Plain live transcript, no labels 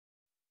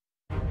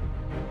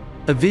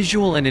A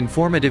visual and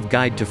informative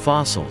guide to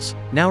fossils,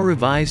 now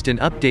revised and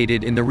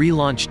updated in the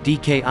relaunched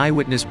DK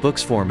Eyewitness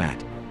Books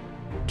format.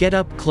 Get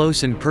up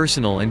close and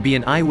personal and be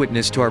an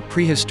eyewitness to our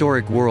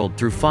prehistoric world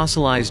through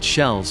fossilized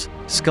shells,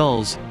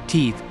 skulls,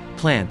 teeth,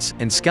 plants,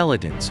 and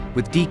skeletons,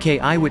 with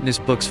DK Eyewitness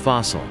Books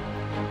Fossil.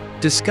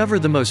 Discover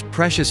the most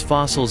precious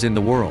fossils in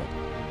the world.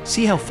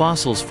 See how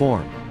fossils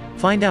form.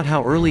 Find out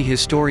how early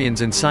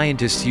historians and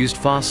scientists used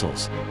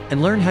fossils,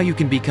 and learn how you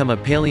can become a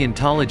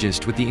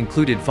paleontologist with the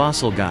included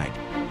fossil guide.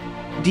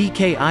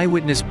 DK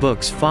Eyewitness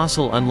Books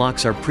Fossil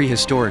unlocks our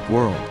prehistoric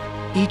world.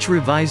 Each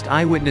revised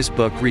eyewitness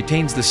book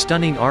retains the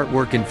stunning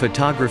artwork and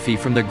photography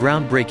from the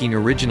groundbreaking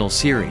original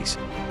series,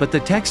 but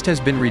the text has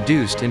been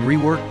reduced and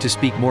reworked to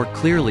speak more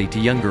clearly to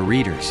younger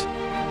readers.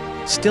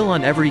 Still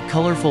on every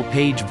colorful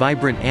page,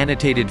 vibrant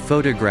annotated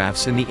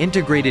photographs and the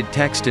integrated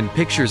text and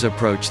pictures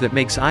approach that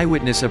makes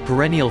Eyewitness a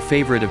perennial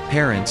favorite of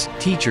parents,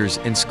 teachers,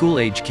 and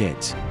school-age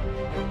kids.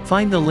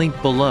 Find the link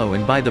below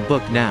and buy the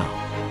book now.